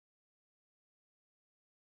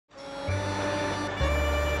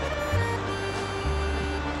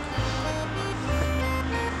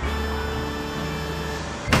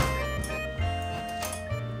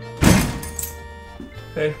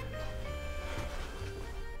Hey.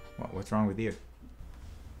 What's wrong with you?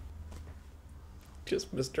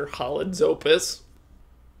 Just Mr. Holland's opus.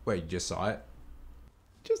 Wait, you just saw it?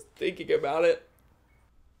 Just thinking about it.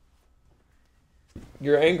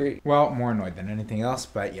 You're angry. Well, more annoyed than anything else,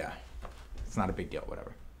 but yeah. It's not a big deal,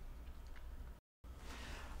 whatever.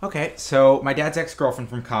 Okay, so my dad's ex-girlfriend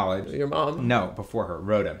from college. Your mom? No, before her,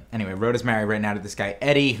 Rhoda. Anyway, Rhoda's married right now to this guy,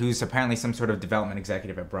 Eddie, who's apparently some sort of development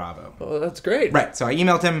executive at Bravo. Oh, that's great. Right, so I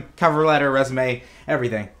emailed him, cover letter, resume,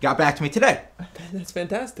 everything. Got back to me today. That's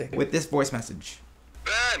fantastic. With this voice message.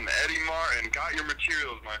 Ben, Eddie Martin, got your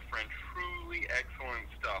materials, my friend. Truly excellent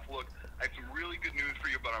stuff. Look, I have some really good news for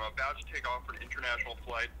you, but I'm about to take off for an international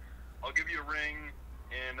flight. I'll give you a ring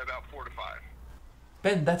in about 4 to 5.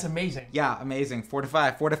 Ben, that's amazing. Yeah, amazing. 4 to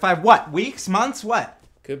 5. 4 to 5 what? Weeks? Months? What?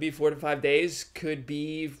 Could be 4 to 5 days. Could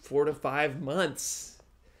be 4 to 5 months.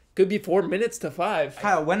 Could be 4 minutes to 5.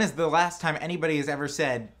 Kyle, when is the last time anybody has ever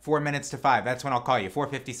said 4 minutes to 5? That's when I'll call you.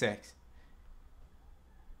 4:56.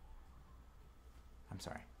 I'm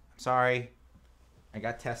sorry. I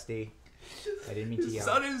got testy. I didn't mean to yell.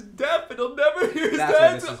 Son is deaf and he'll never hear his That's what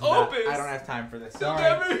dad's this is about. opus. I don't have time for this. He'll Sorry.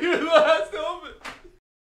 never hear the last opus.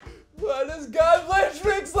 Why does God play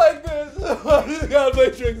tricks like this? Why does God play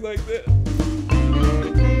tricks like this?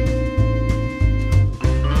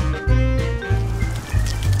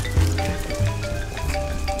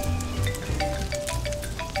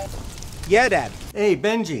 Yeah, Dad. Hey,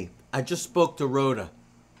 Benji, I just spoke to Rhoda.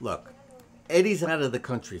 Look, Eddie's out of the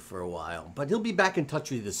country for a while, but he'll be back in touch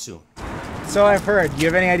with you soon. So I've heard. Do you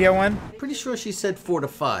have any idea when? Pretty sure she said 4 to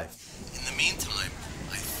 5. In the meantime,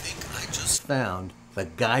 I think I just found the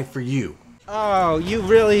guy for you. Oh, you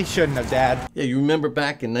really shouldn't have, Dad. Yeah, you remember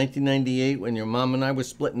back in 1998 when your mom and I were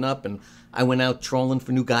splitting up and I went out trolling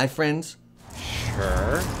for new guy friends?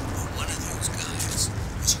 Sure. One of those guys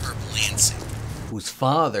was Herb Lansing, whose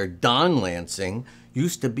father, Don Lansing,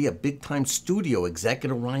 used to be a big-time studio exec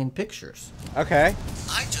at Orion Pictures. Okay.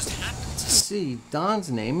 I just happened to see Don's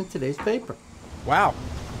name in today's paper. Wow.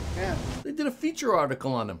 Yeah, they did a feature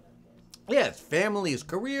article on him. Yeah, his family, his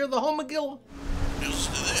career, the whole McGill.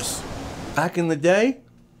 Listen to this. Back in the day,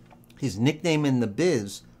 his nickname in the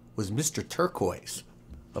biz was Mr. Turquoise.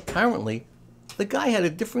 Apparently, the guy had a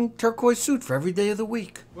different turquoise suit for every day of the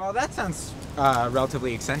week. Well, that sounds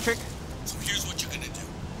relatively eccentric. So here's what you're gonna do.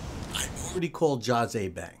 I already called Jaws A.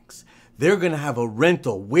 Banks. They're gonna have a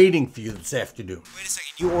rental waiting for you this afternoon. Wait a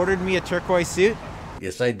second. You ordered me a turquoise suit?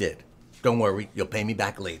 Yes, I did. Don't worry, you'll pay me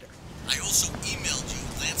back later. I also emailed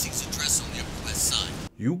you Lansing's address on the Upper West Side.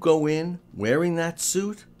 You go in wearing that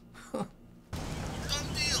suit? Done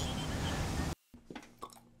deal.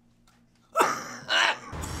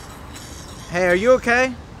 Hey, are you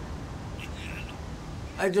okay?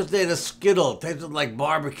 I just ate a Skittle. Tasted like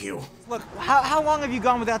barbecue. Look, how long have you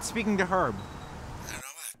gone without speaking to Herb? I don't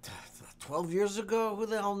know, 12 years ago? Who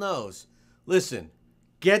the hell knows? Listen,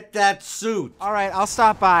 get that suit. All right, I'll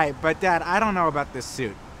stop by, but Dad, I don't know about this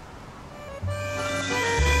suit.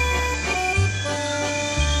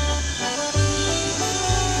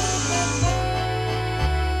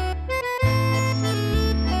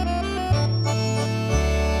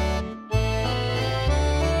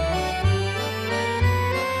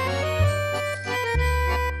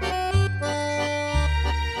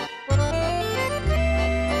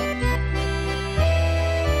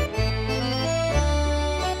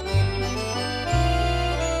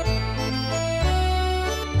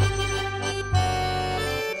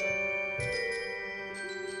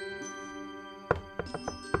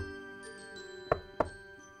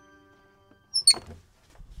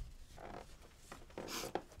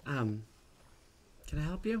 Can I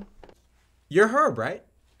help you? You're Herb, right?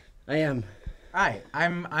 I am. Hi,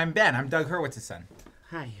 I'm Ben. I'm Doug Hurwitz's son.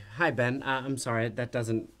 Hi, Ben. I'm sorry, that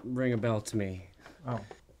doesn't ring a bell to me. Oh,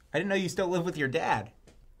 I didn't know you still live with your dad.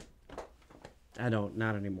 I don't,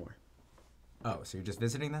 not anymore. Oh, so you're just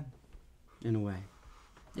visiting then? In a way.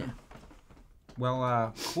 Yeah.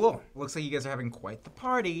 Well, cool. Looks like you guys are having quite the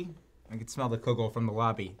party. I could smell the kugel from the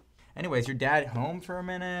lobby. Anyways, your dad home for a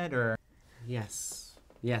minute, or?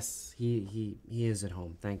 Yes, he is at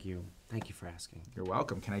home. Thank you. Thank you for asking. You're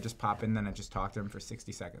welcome. Can I just pop in then and just talk to him for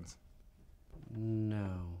 60 seconds?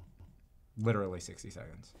 No. Literally 60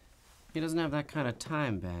 seconds. He doesn't have that kind of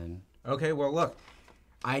time, Ben. Okay, well, look.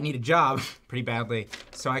 I need a job pretty badly,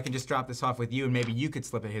 so I can just drop this off with you and maybe you could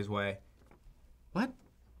slip it his way. What?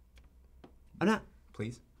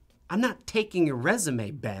 Please? I'm not taking your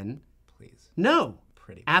resume, Ben. Please. No.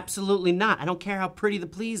 Pretty. Absolutely not. I don't care how pretty the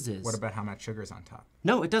please is. What about how much sugar's on top?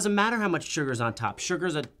 No, it doesn't matter how much sugar's on top.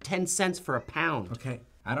 Sugar's 10 cents for a pound. Okay,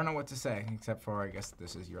 I don't know what to say, except for I guess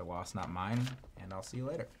this is your loss, not mine, and I'll see you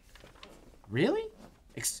later. Really?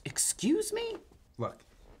 Excuse me? Look,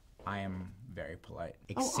 I am very polite.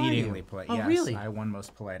 Oh, are Exceedingly you? polite. Oh, Yes, really? I won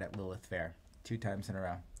most polite at Lilith Fair 2 times in a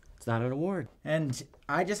row. It's not an award. And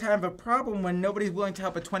I just have a problem when nobody's willing to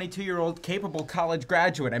help a 22-year-old capable college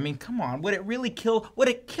graduate. I mean, come on, would it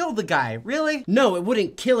kill the guy, really? No, it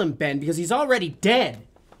wouldn't kill him, Ben, because he's already dead.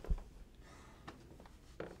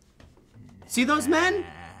 See those men?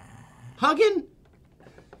 Hugging?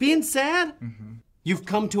 Being sad? Mm-hmm. You've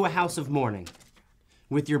come to a house of mourning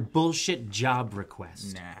with your bullshit job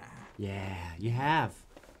request. Nah. Yeah, you have.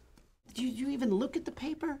 Did you even look at the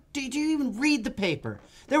paper? Did you even read the paper?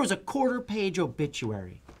 There was a quarter-page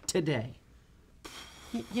obituary today.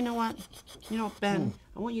 You know what? You know, Ben,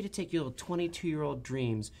 I want you to take your little 22-year-old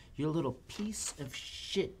dreams, your little piece of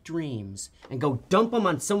shit dreams, and go dump them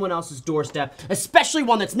on someone else's doorstep, especially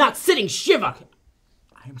one that's not sitting shiva.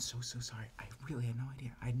 I am so sorry. I really had no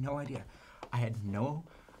idea. I had no idea. I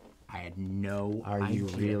had no Are idea. you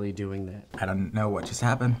really doing that? I don't know what just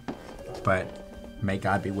happened, but may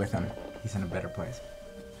God be with him. He's in a better place.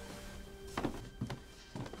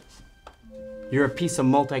 You're a piece of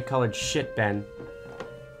multicolored shit, Ben.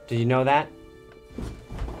 Did you know that?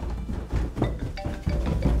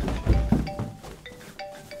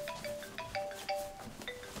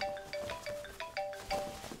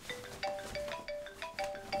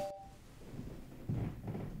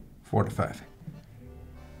 Four to 5.